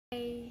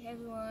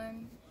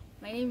everyone,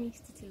 my name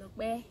is Titi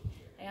Lokbe.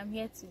 I am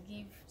here to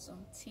give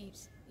some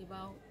tips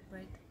about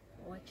bird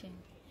watching.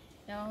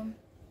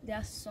 There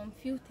are some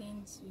few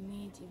things you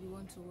need if you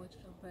want to watch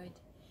a bird.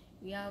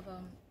 We have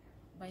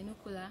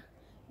binocular.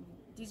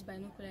 This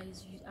binocular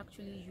is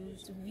actually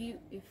used to view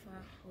a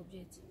far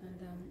object,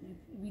 and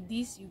with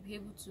this you'll be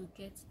able to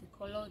get the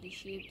color, the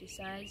shape, the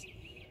size,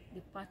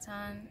 the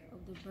pattern of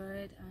the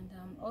bird, and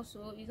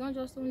also it's not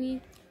just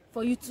only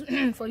for you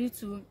to for you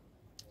to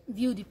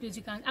view the place.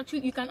 You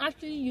can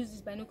actually use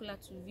this binocular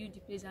to view the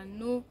place and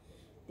know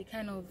the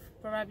kind of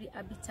probably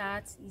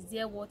habitat, is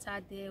there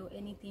water there or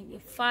anything. A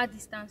far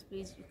distance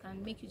place, you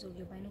can make use of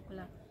your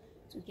binocular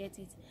to get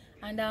it.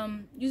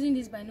 And using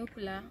this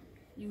binocular,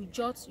 you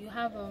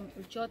have a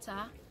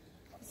jotter.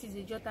 This is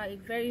a jotter, a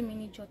very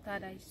mini jotter,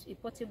 that is a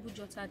portable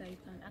jotter that you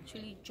can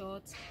actually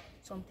jot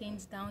some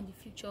things down, the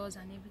features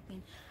and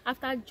everything.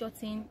 After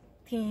jotting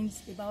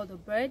things about the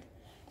bird,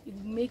 you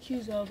make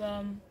use of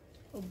a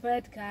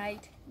bird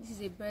guide. This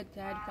is a bird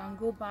guide. You can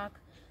go back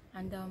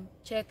and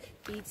check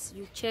it.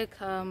 You check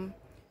the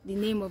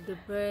name of the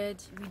bird.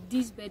 With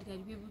this bird guide,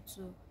 you'll be able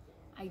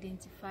to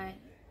identify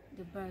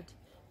the bird.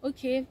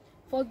 Okay,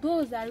 for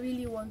those that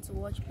really want to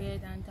watch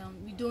bird and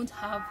we don't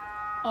have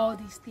all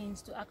these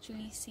things to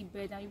actually see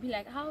bird, and you'll be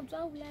like, how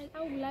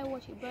will I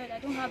watch a bird? I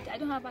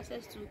don't have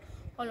access to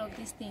all of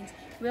these things.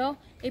 Well,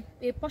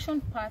 a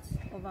portion part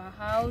of our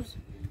house,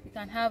 you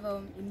can have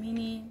a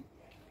mini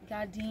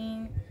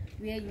garden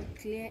where you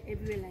clear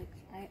everywhere,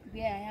 like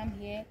where I am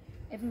here.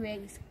 Everywhere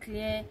is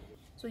clear.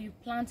 So you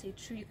plant a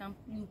tree.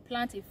 You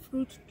plant a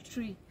fruit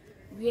tree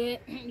where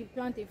you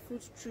plant a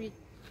fruit tree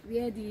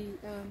where the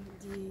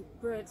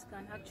birds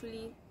can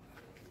actually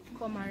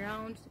come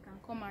around. They can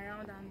come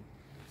around and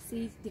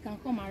see. They can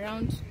come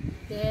around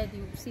there. They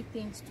will see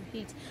things to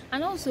eat.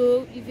 And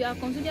also, if you are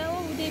considering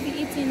what would they be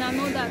eating and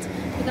all that,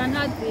 you can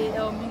have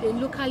a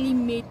locally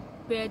made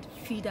bird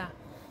feeder,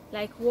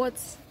 like what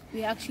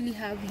we actually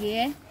have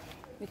here.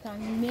 You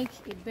can make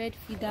a bird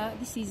feeder.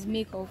 This is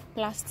made of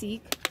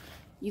plastic.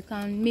 You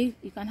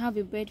can have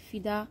a bird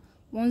feeder.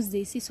 Once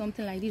they see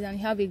something like this and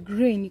you have a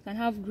grain, you can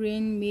have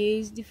grain,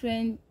 maize,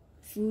 different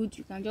food.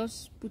 You can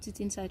just put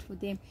it inside for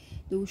them.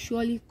 They will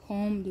surely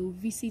come. They will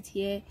visit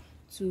here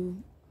to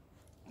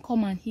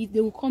come and eat.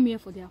 They will come here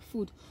for their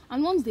food.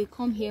 And once they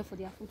come here for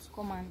their food to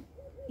come and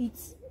eat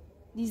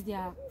this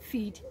their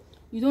feed,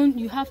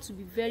 you have to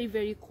be very,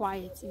 very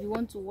quiet. If you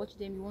want to watch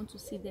them, you want to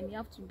see them, you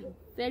have to be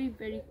very,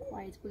 very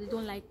quiet, because they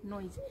don't like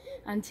noise.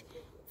 And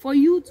for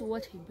you to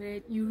watch a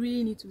bird, you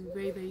really need to be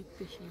very, very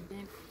patient.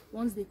 Then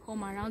once they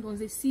come around, once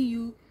they see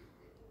you,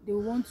 they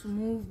want to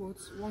move, but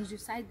once you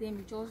sight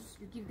them, you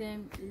give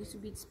them a little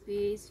bit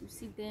space. You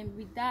see them.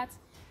 With that,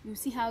 you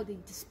see how they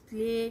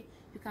display.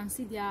 You can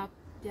see their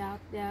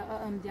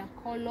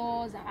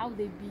colors and how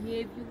they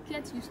behave. You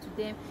get used to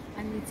them,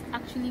 and it's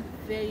actually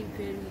very,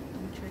 very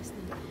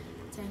interesting.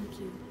 Thank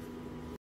you.